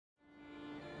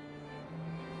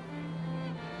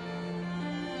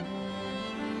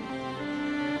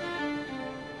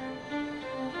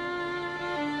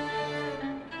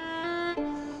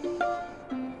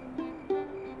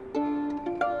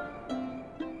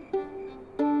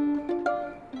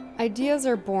Ideas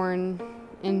are born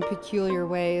in peculiar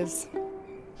ways.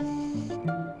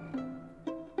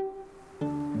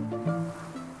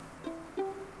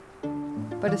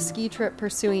 But a ski trip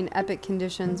pursuing epic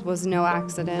conditions was no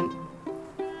accident.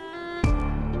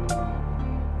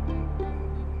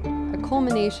 A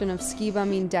culmination of ski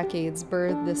bumming decades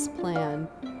birthed this plan.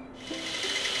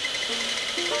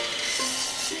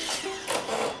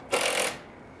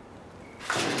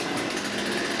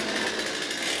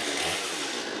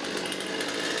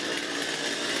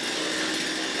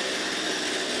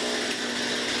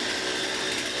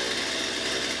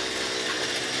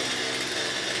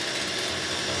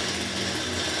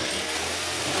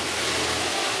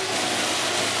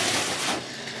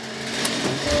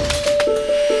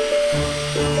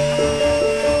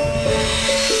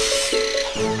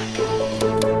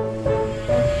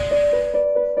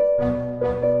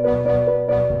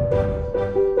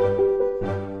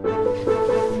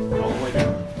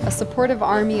 A supportive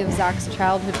army of Zach's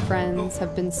childhood friends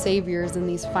have been saviors in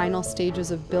these final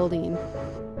stages of building,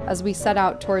 as we set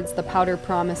out towards the Powder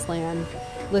Promised Land,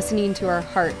 listening to our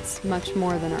hearts much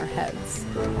more than our heads.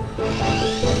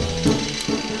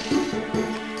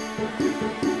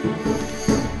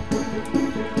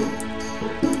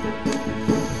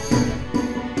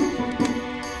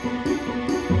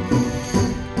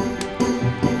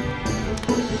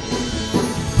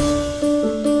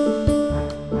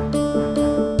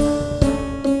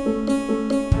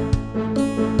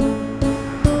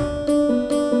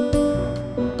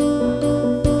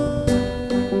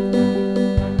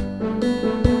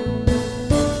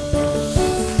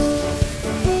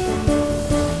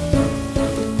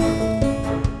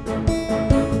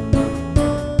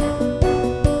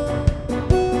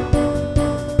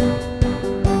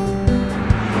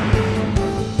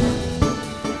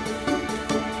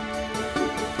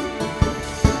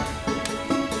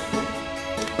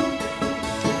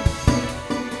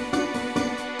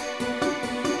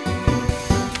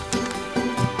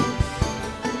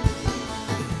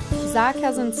 Zach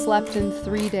hasn't slept in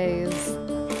 3 days.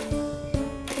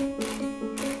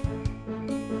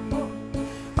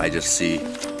 I just see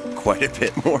quite a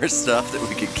bit more stuff that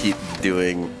we could keep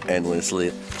doing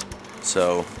endlessly.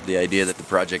 So the idea that the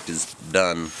project is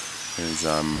done is,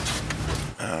 I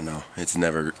don't know, it's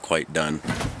never quite done.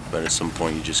 But at some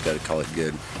point you just gotta call it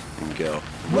good and go.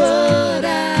 What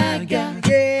I got,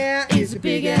 yeah, is a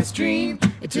big ass dream.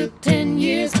 It took 10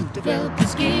 years to develop the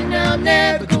scheme. Now I'm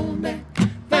never going back.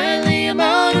 Finally I'm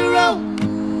on a roll.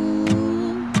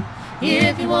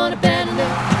 If you want to bad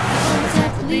enough, you always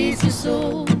have to lease your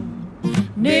soul.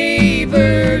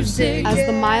 Neighbors say, As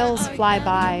the miles fly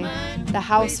by, the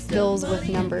house fills with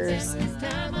numbers.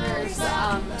 There's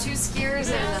 2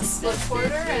 skiers and a split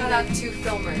porter, and about 2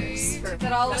 filmers.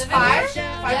 That all live 5?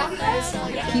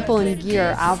 Yeah. People in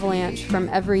gear avalanche from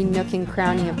every nook and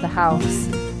cranny of the house.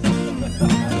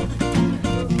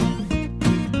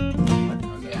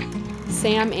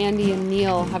 Sam, Andy, and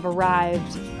Neil have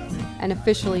arrived, and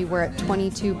officially we're at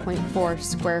 22.4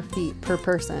 square feet per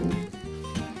person.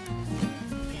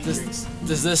 Does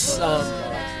this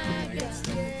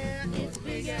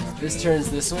this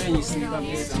turns this way and you sleep up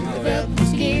here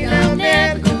too? I'm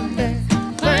never going back.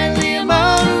 Finally I'm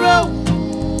on a roll.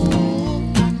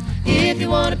 If you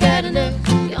want it bad enough,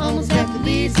 you almost have to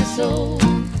lease your soul.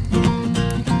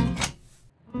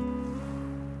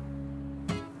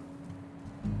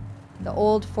 The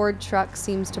old Ford truck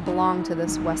seems to belong to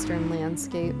this western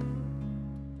landscape.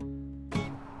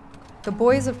 The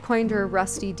boys have coined her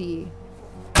Rusty D.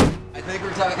 I think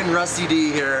we're talking Rusty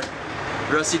D here.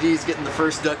 Rusty D's getting the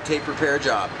first duct tape repair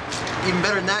job. Even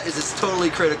better than that is it's totally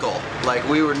critical. Like,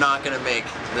 we were not gonna make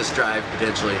this drive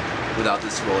potentially without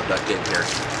this roll of duct tape here.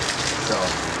 So.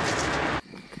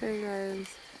 Okay guys.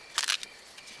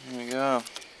 Here we go.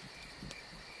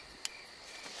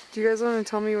 Do you guys want to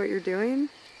tell me what you're doing?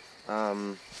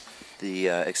 The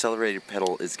accelerator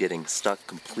pedal is getting stuck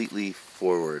completely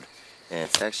forward, and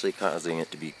it's actually causing it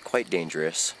to be quite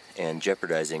dangerous and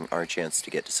jeopardizing our chance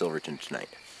to get to Silverton tonight.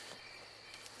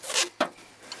 Oh,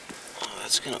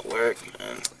 that's gonna work,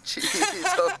 man. Jeez,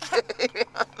 okay.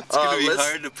 It's gonna be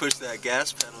hard to push that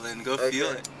gas pedal in. Go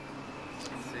feel it.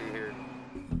 Let's see here.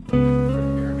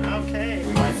 Okay.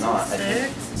 We might not. I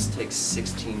think this takes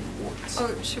 16 volts.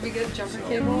 Oh, should we get jumper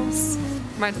cables?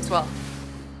 Might as well.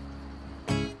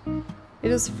 It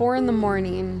is 4 in the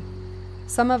morning.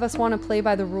 Some of us want to play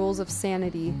by the rules of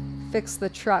sanity, fix the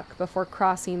truck before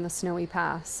crossing the snowy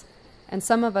pass. And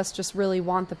some of us just really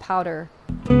want the powder.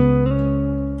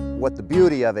 What the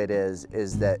beauty of it is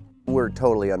that we're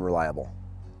totally unreliable.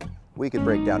 We could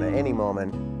break down at any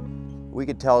moment, We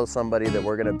could tell somebody that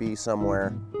we're gonna be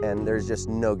somewhere, and there's just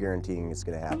no guaranteeing it's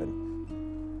gonna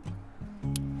happen.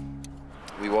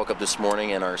 We woke up this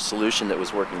morning and our solution that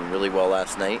was working really well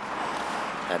last night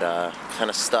had kind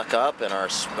of stuck up, and our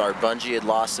bungee had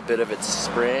lost a bit of its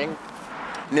spring.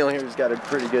 Neil here's got a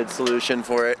pretty good solution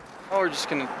for it. Oh, we're just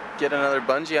gonna get another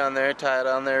bungee on there, tie it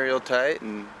on there real tight,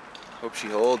 and hope she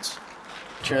holds.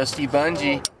 Trusty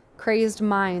bungee. Crazed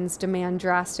minds demand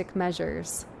drastic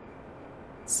measures.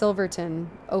 Silverton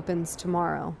opens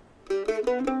tomorrow.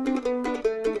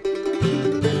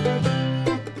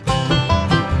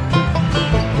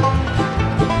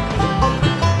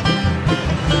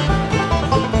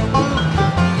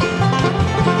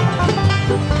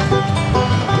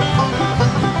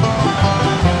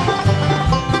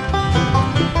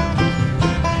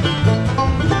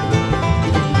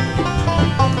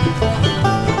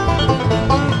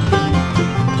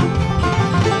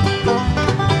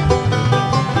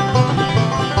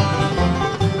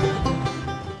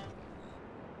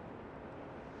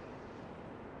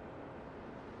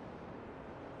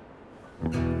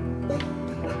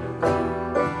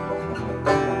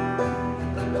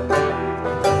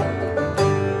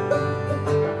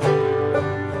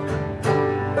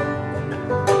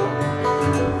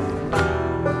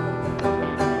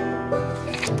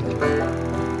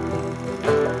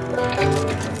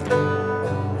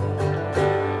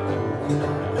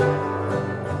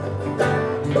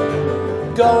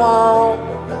 Go on,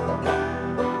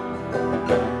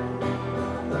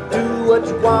 do what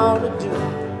you want to do.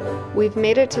 We've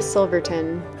made it to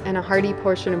Silverton, and a hearty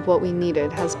portion of what we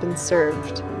needed has been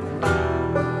served.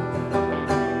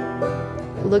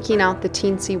 Looking out the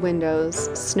teensy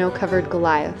windows, snow-covered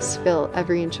Goliaths fill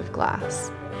every inch of glass.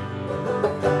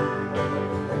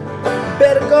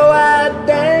 Better go out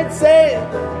dancing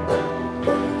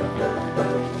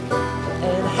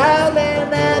and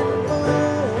howling at the moon.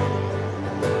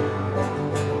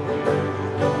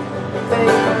 Think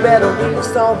you better weave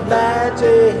some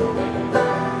magic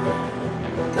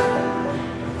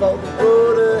for the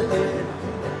road ahead.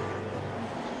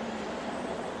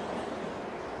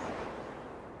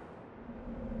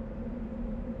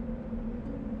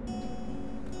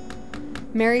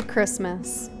 Merry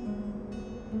Christmas.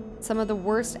 Some of the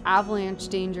worst avalanche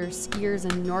danger skiers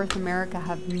in North America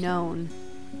have known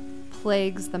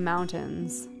plagues the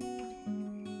mountains.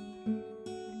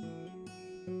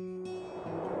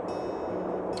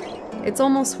 It's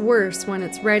almost worse when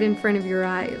it's right in front of your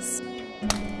eyes.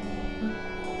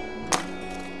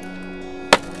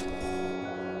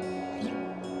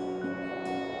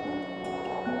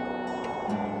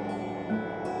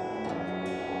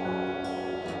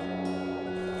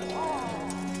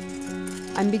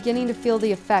 I'm beginning to feel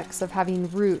the effects of having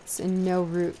roots and no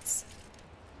roots.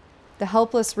 The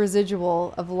helpless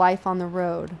residual of life on the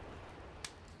road.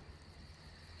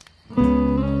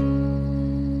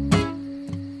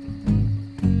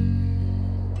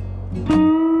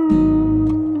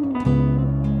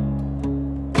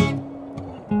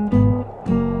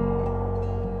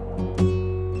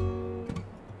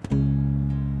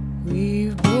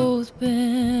 We've both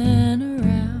been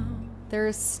around. There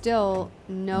is still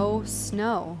no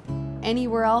snow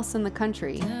anywhere else in the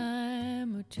country.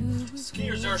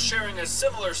 Skiers are sharing a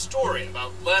similar story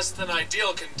about less than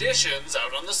ideal conditions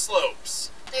out on the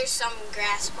slopes. There's some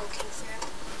grass poking through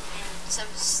and some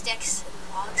sticks and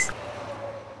logs.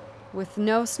 With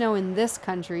no snow in this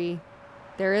country,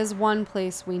 there is one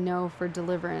place we know for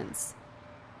deliverance.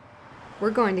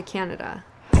 We're going to Canada.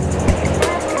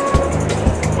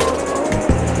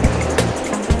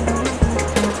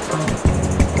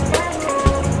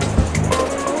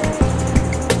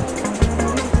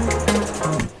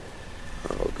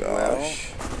 Oh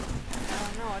gosh. Oh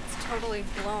no, it's totally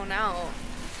blown out.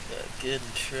 Got good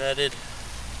and shredded.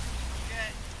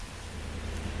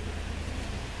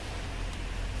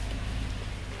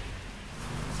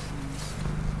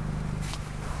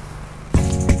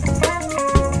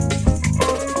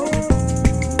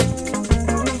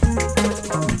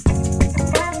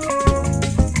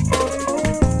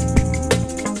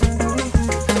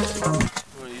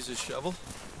 Want to use a shovel?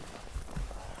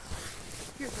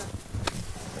 Here's a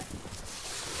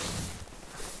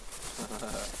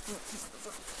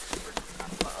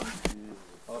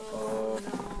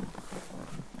Uh-oh.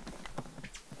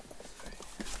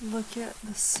 look at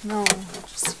the snow.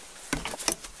 Just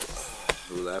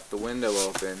We left the window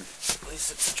open. At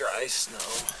least it's dry snow.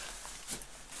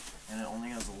 And it only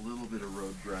has a little bit of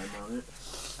road grime on it.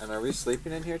 And are we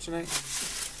sleeping in here tonight?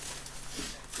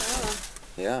 Oh.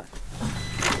 Yeah.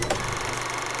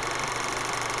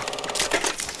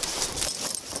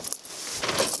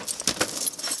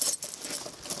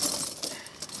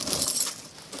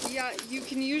 Yeah, you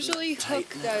can usually hook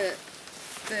the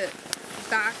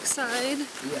back side.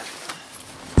 Yeah.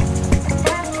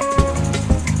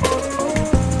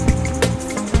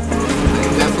 I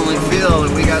can definitely feel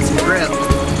that we got some grip.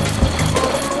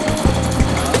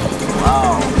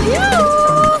 Wow.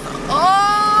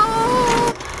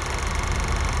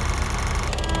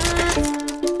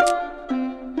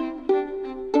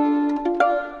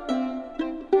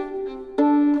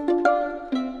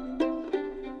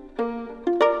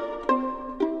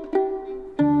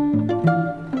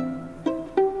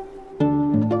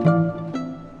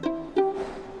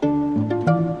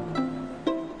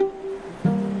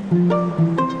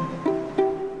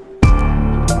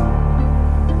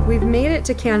 We've made it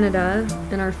to Canada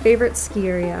in our favorite ski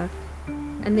area,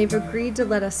 and they've agreed to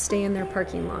let us stay in their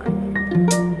parking lot.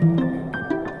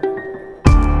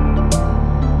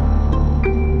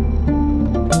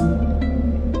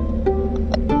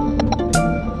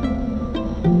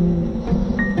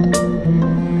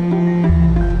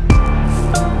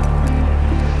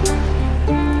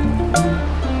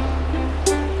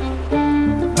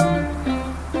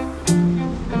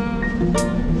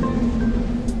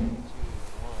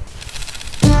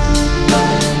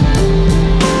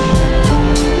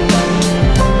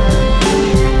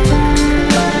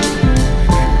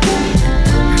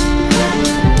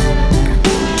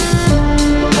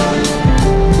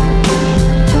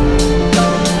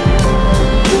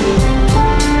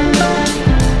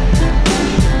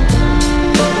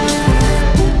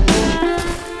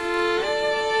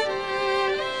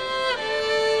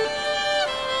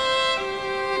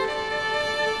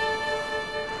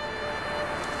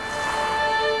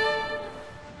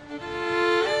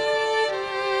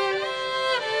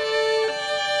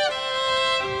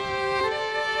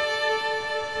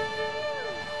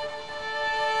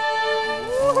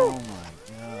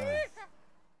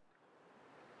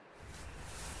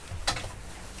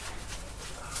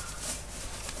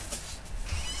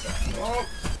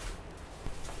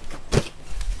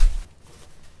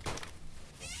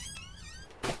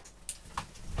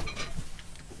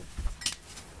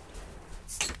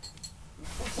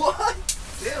 What?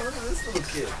 Damn, look at this little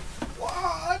kid.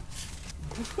 What?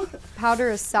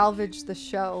 Powder has salvaged the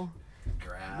show,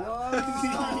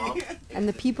 What? and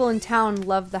the people in town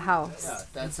love the house. Yeah,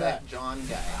 that's that John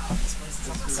guy.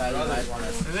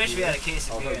 We wish we had a case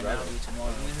of beer now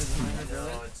tomorrow.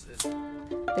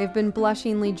 They've been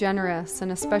blushingly generous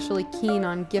and especially keen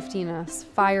on gifting us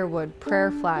firewood,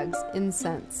 prayer flags,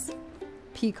 incense,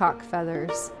 peacock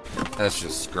feathers. That's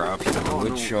just scraps from the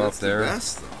wood shop That's there. the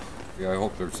best, though. Yeah, I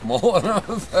hope they're small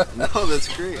enough. No, that's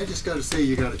great. I just got to say,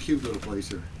 you got a cute little place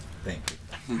here. Thank you.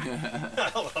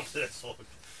 I love this one.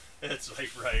 It's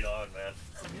like right on, man.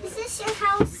 Is this your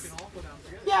house?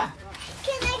 Yeah.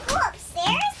 Can I go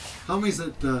upstairs? How many's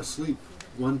that sleep?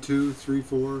 1, 2, 3,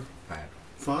 4,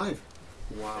 5.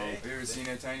 Wow. Have you ever seen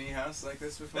a tiny house like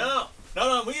this before? No, not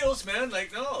on wheels, man.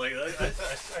 Like, no. Like, I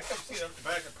kept seeing up the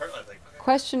back of the part, I think.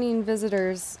 Questioning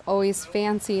visitors, always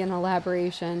fancy in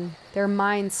elaboration, their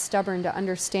minds stubborn to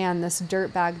understand this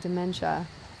dirtbag dementia.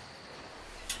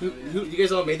 You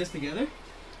guys all made this together?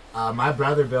 My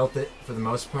brother built it for the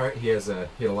most part. He had a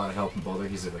lot of help in Boulder.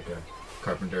 He's like a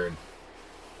carpenter. And,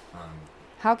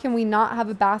 How can we not have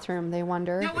a bathroom, they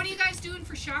wonder. Now, what are you guys doing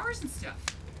for showers and stuff?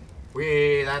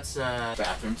 That's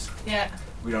bathrooms. Yeah.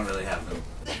 We don't really have them.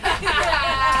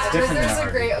 There's a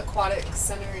great aquatic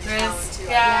center in town too.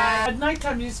 Yeah. At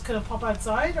nighttime, you just kind of pop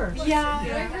outside, or? Yeah. I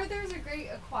heard there's a great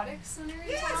aquatic center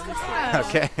in town.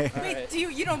 Okay. Wait,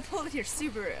 you don't pull with your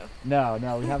Subaru? No,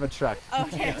 we have a truck.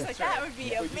 Okay, I was like, that would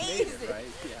be amazing.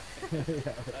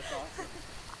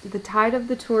 The tide of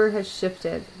the tour has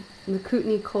shifted, and the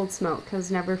Kootenay cold smoke has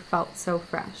never felt so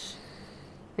fresh.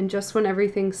 And just when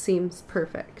everything seems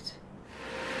perfect.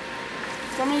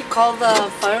 Somebody call the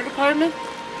fire department?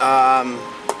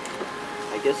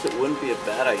 I guess it wouldn't be a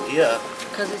bad idea.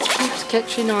 Because it keeps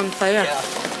catching on fire.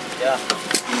 Yeah.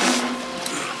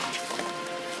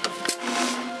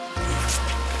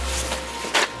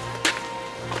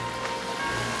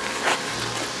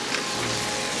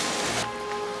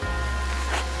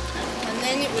 And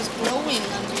then it was glowing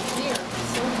under here.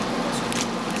 So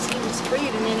as it was sprayed,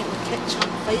 and then it would catch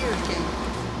on fire again.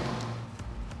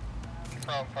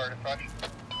 Fire dispatch.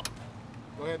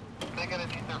 Go ahead. They gonna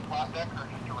need their flat deck or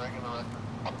just a regular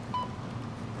record?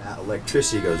 That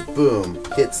electricity goes boom,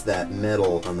 hits that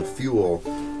metal on the fuel,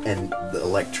 and the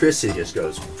electricity just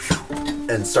goes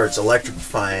and starts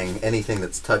electrifying anything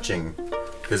that's touching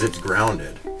because it's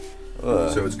grounded.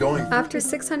 So it's going. After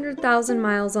 600,000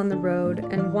 miles on the road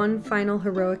and one final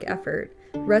heroic effort,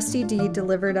 Rusty Dee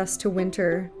delivered us to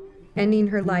winter, ending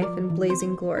her life in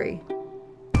blazing glory.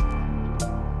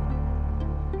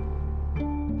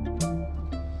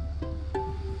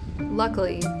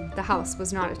 Luckily, the house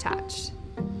was not attached.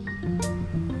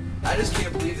 I just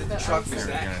can't believe that the truck was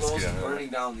that close to burning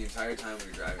down the entire time we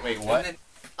were driving. Wait, what?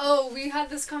 Oh, we had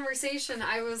this conversation.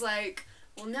 I was like,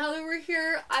 well, now that we're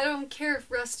here, I don't care if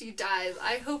Rusty dies.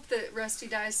 I hope that Rusty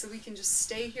dies so we can just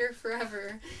stay here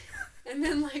forever. And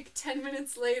then like 10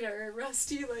 minutes later,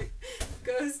 Rusty like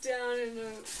goes down in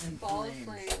a ball of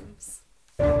flames.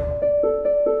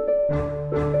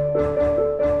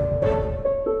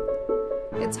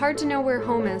 It's hard to know where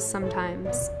home is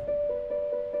sometimes.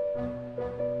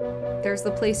 There's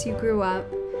the place you grew up,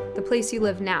 the place you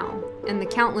live now, and the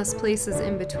countless places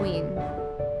in between.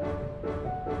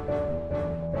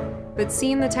 But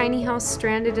seeing the tiny house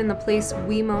stranded in the place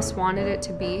we most wanted it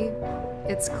to be,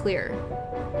 it's clear.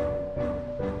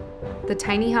 The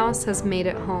tiny house has made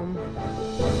it home.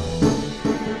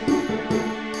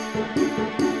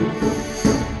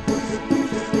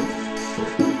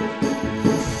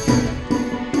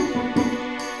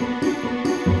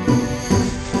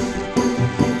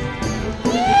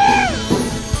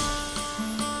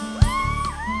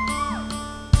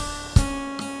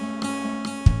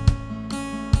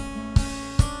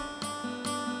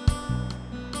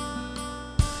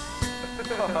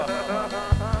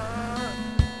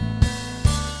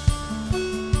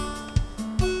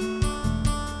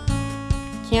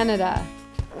 Canada,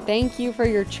 thank you for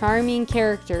your charming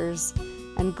characters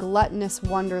and gluttonous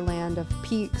wonderland of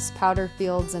peaks, powder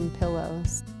fields, and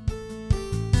pillows.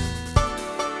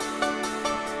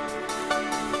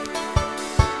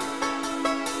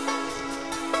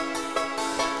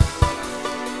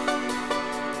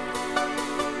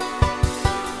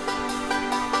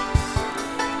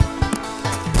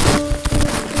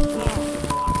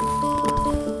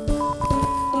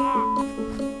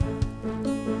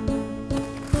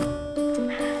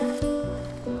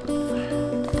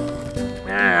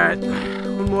 Alright,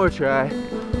 one more try.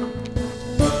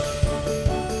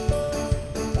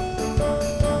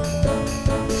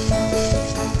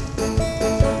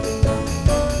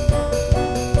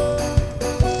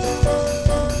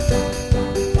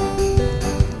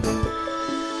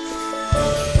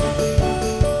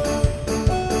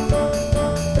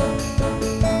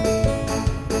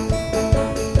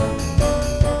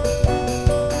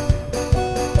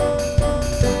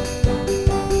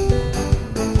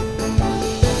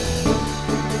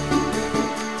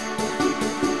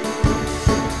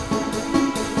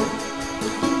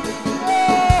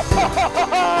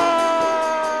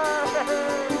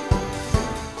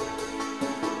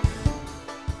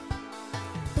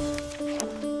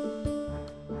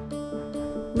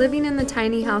 Living in the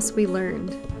tiny house, we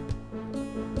learned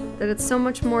that it's so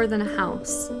much more than a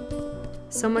house,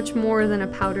 so much more than a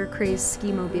powder-crazed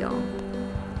ski-mobile.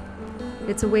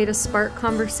 It's a way to spark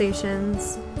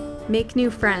conversations, make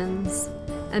new friends,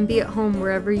 and be at home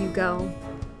wherever you go,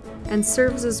 and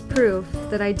serves as proof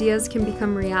that ideas can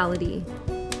become reality,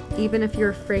 even if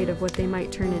you're afraid of what they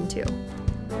might turn into.